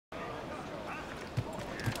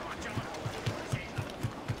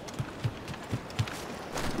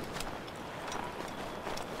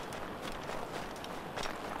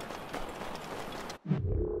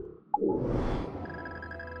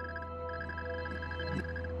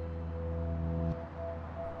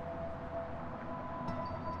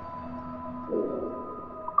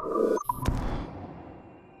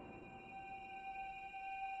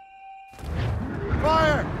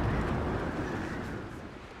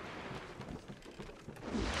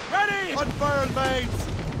Unfurl, mates!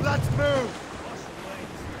 Let's move!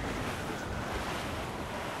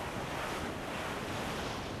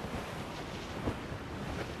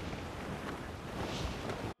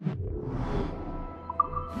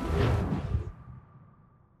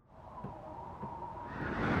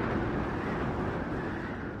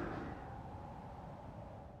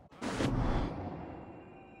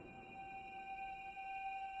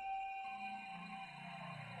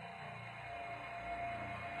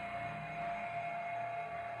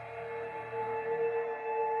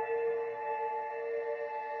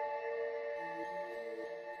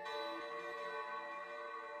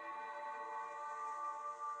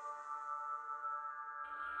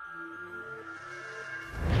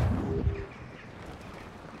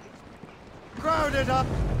 Crowd it up!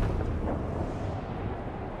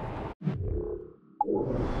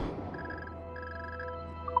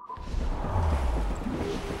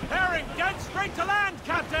 Herring, get straight to land,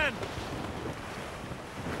 Captain!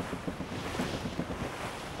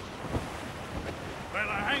 Well,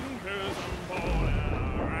 our anchors on board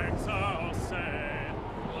and our ranks are all set.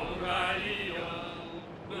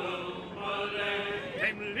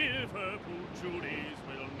 Them Liverpool Judies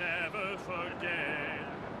will never forget.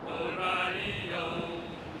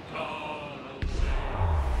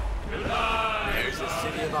 There's the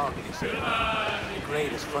city of Albany, the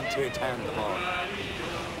greatest frontier town of all.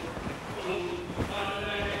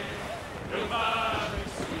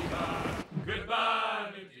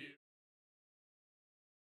 Goodbye, dear.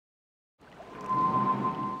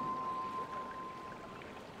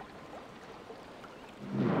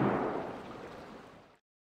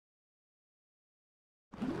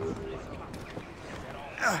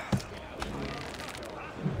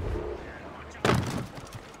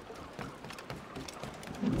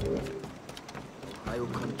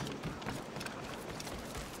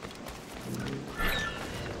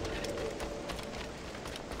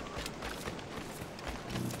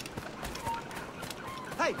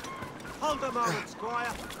 Hey! Hold a moment,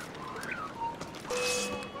 Squire!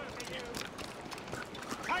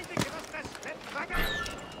 Trying to give us this spit faggot!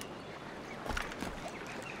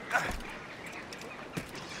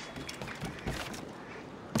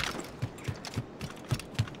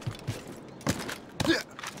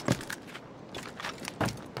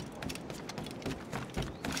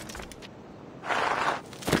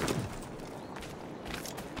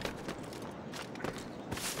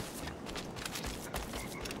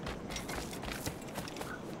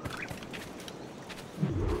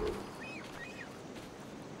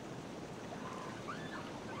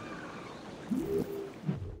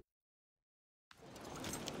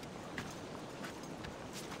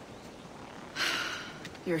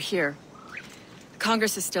 You're here.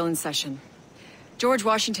 Congress is still in session. George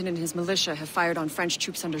Washington and his militia have fired on French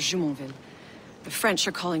troops under Jumonville. The French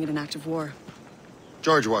are calling it an act of war.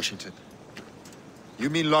 George Washington. You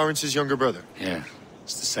mean Lawrence's younger brother? Yeah,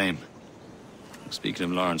 it's the same. Speaking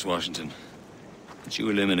of Lawrence Washington, since you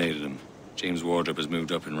eliminated him, James Wardrop has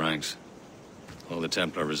moved up in ranks. All the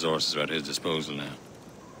Templar resources are at his disposal now.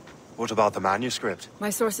 What about the manuscript?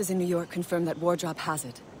 My sources in New York confirm that Wardrop has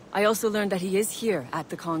it. I also learned that he is here at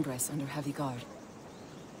the Congress under heavy guard.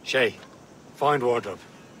 Shay, find Wardrop.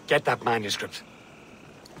 Get that manuscript.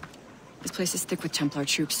 This place is thick with Templar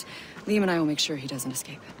troops. Liam and I will make sure he doesn't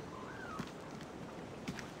escape.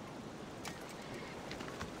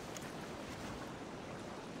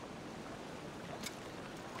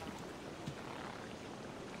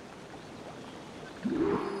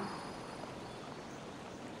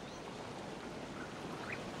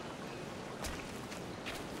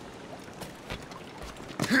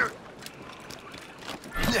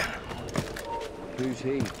 Who's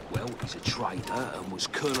he? Well, he's a traitor and was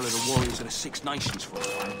Colonel of the Warriors of the Six Nations for a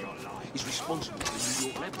while. He's responsible for the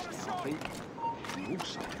New York levels now, I think. He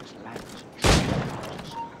also has lands and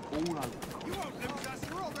ships all over. You won't lose us,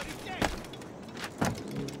 you're already dead!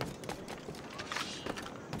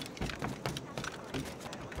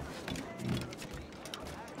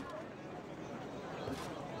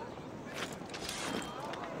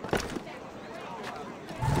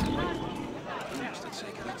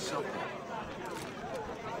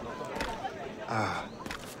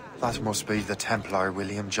 That must be the Templar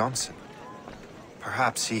William Johnson.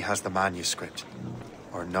 Perhaps he has the manuscript,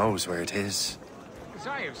 or knows where it is. As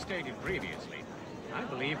I have stated previously, I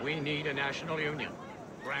believe we need a national union,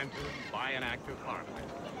 granted by an act of parliament,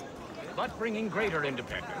 but bringing greater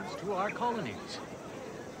independence to our colonies.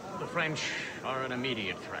 The French are an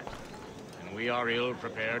immediate threat, and we are ill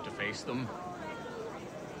prepared to face them.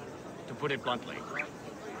 To put it bluntly,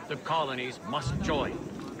 the colonies must join,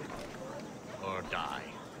 or die.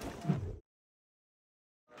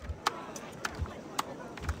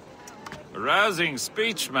 Rousing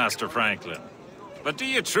speech, Master Franklin. But do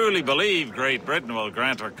you truly believe Great Britain will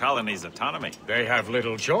grant our colonies autonomy? They have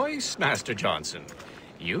little choice, Master Johnson.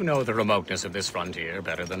 You know the remoteness of this frontier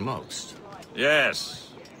better than most.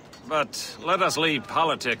 Yes, but let us leave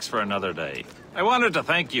politics for another day. I wanted to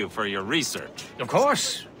thank you for your research. Of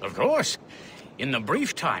course, of course. In the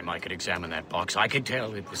brief time I could examine that box, I could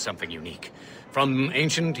tell it was something unique. From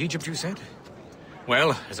ancient Egypt, you said?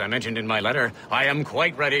 Well, as I mentioned in my letter, I am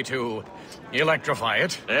quite ready to electrify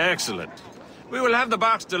it. Excellent. We will have the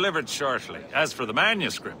box delivered shortly. As for the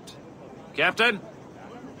manuscript... Captain?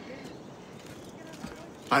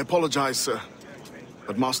 I apologize, sir.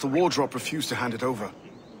 But Master Wardrop refused to hand it over.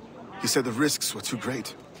 He said the risks were too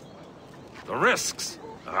great. The risks?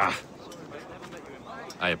 Ah.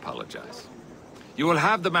 I apologize. You will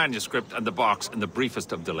have the manuscript and the box in the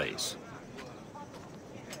briefest of delays.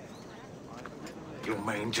 You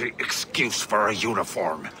mangy excuse for a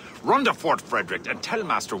uniform. Run to Fort Frederick and tell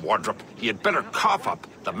Master Wardrop he had better cough up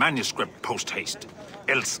the manuscript post-haste.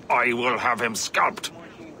 Else I will have him scalped.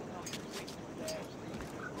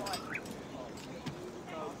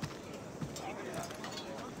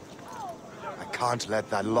 I can't let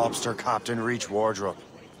that lobster captain reach Wardrop.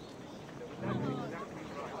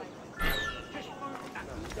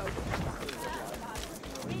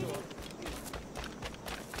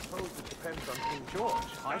 Depends on King George.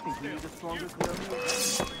 I think we need a stronger colonial.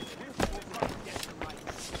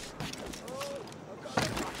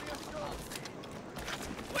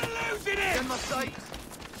 We're losing it! In my sights!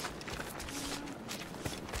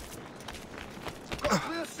 Got a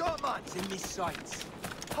clear shot, man! It's in me sights.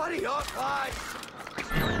 Hurry up, guys!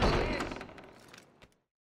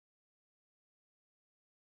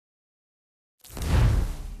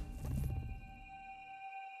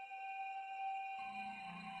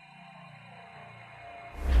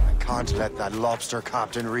 Can't let that lobster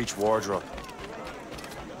captain reach Wardrop.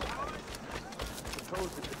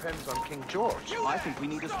 Suppose it depends on King George. I think we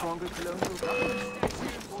need a stronger colonial government.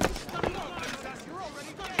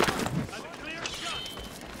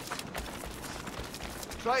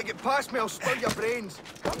 Try to get past me, I'll spill your brains.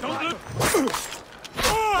 And now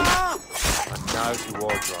to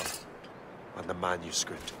Wardrop and the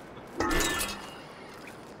manuscript.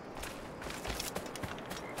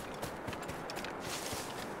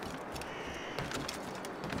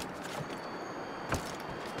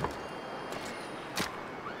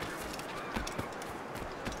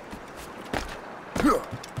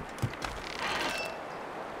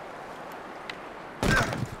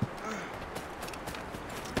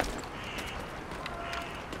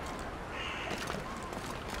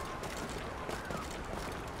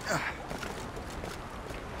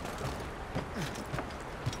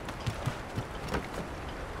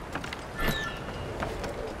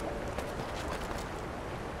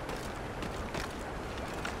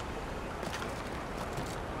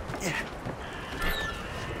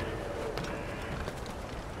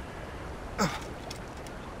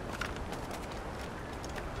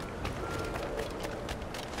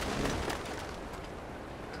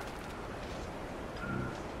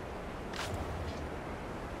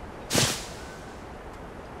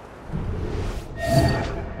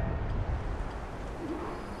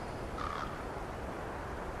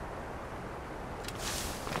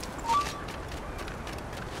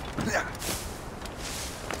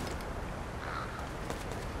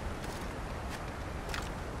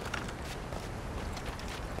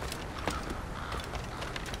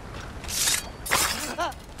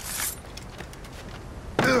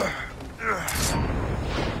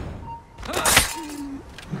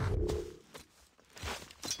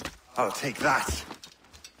 I'll take that,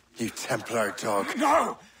 you Templar dog.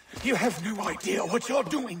 No! You have no idea what you're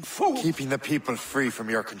doing, fool! Keeping the people free from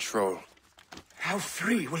your control. How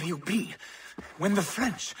free will you be when the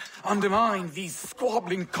French undermine these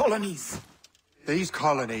squabbling colonies? These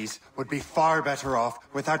colonies would be far better off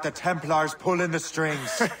without the Templars pulling the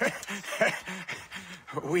strings.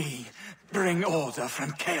 We bring order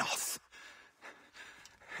from chaos.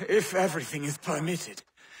 If everything is permitted,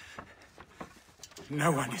 no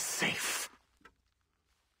one is safe.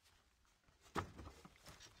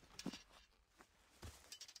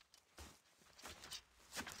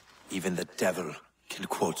 Even the devil can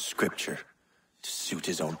quote scripture to suit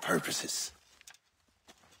his own purposes.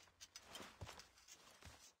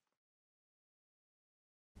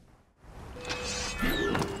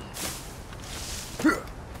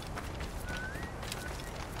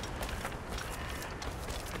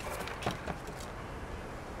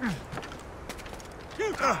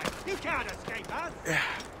 You can't escape us!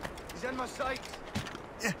 He's in my sights.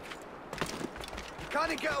 You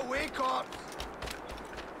can't get away, corpse!